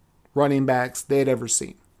NFL running backs they had ever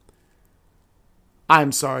seen.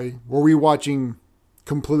 I'm sorry, were we watching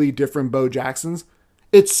completely different Bo Jacksons?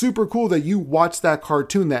 It's super cool that you watched that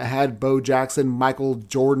cartoon that had Bo Jackson, Michael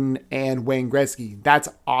Jordan, and Wayne Gretzky. That's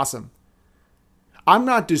awesome. I'm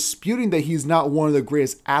not disputing that he's not one of the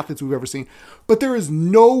greatest athletes we've ever seen, but there is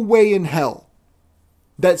no way in hell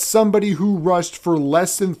that somebody who rushed for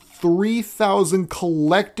less than 3,000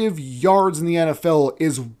 collective yards in the NFL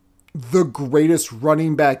is the greatest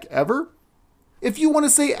running back ever. If you want to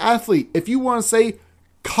say athlete, if you want to say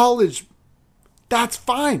college, that's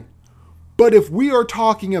fine. But if we are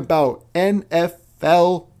talking about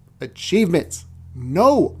NFL achievements,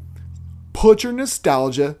 no. Put your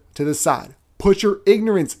nostalgia to the side. Put your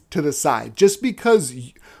ignorance to the side. Just because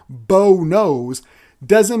Bo knows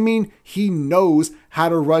doesn't mean he knows how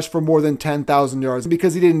to rush for more than 10,000 yards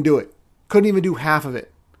because he didn't do it. Couldn't even do half of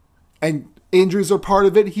it. And injuries are part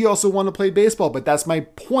of it. He also wanted to play baseball. But that's my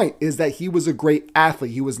point, is that he was a great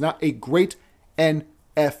athlete. He was not a great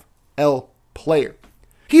NFL player.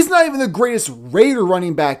 He's not even the greatest Raider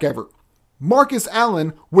running back ever. Marcus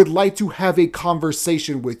Allen would like to have a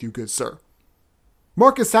conversation with you, good sir.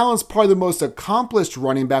 Marcus Allen's probably the most accomplished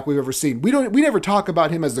running back we've ever seen. We never talk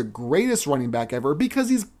about him as the greatest running back ever because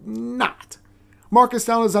he's not. Marcus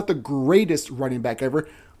Allen is not the greatest running back ever,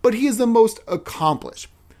 but he is the most accomplished.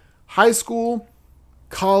 High school,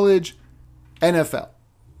 college, NFL.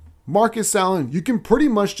 Marcus Allen, you can pretty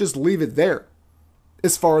much just leave it there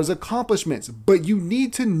as far as accomplishments, but you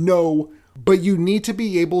need to know, but you need to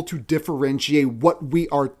be able to differentiate what we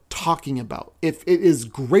are talking about. If it is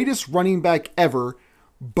greatest running back ever,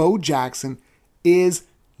 Bo Jackson is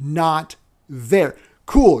not there.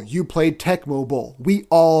 Cool, you played Tecmo Bowl. We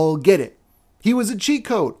all get it. He was a cheat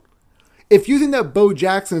code. If you think that Bo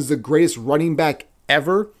Jackson is the greatest running back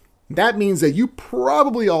ever, that means that you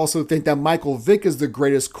probably also think that Michael Vick is the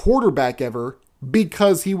greatest quarterback ever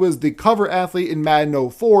because he was the cover athlete in Madden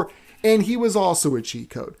 04 and he was also a cheat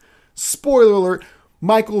code. Spoiler alert,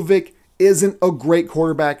 Michael Vick isn't a great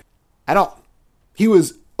quarterback at all. He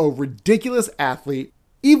was a ridiculous athlete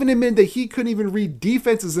even admitted that he couldn't even read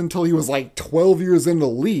defenses until he was like 12 years in the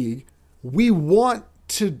league. We want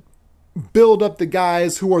to build up the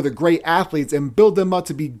guys who are the great athletes and build them up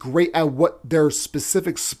to be great at what their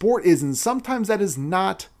specific sport is. And sometimes that is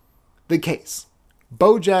not the case.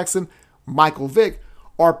 Bo Jackson, Michael Vick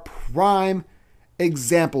are prime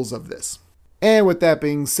examples of this. And with that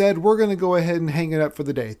being said, we're going to go ahead and hang it up for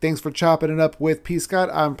the day. Thanks for chopping it up with P. Scott.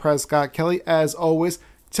 I'm Prescott Kelly. As always,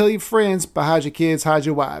 tell your friends, but hide your kids, hide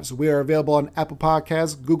your wives. We are available on Apple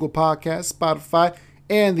Podcasts, Google Podcasts, Spotify,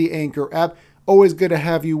 and the Anchor app. Always good to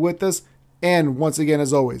have you with us. And once again,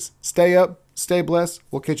 as always, stay up, stay blessed.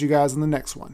 We'll catch you guys in the next one.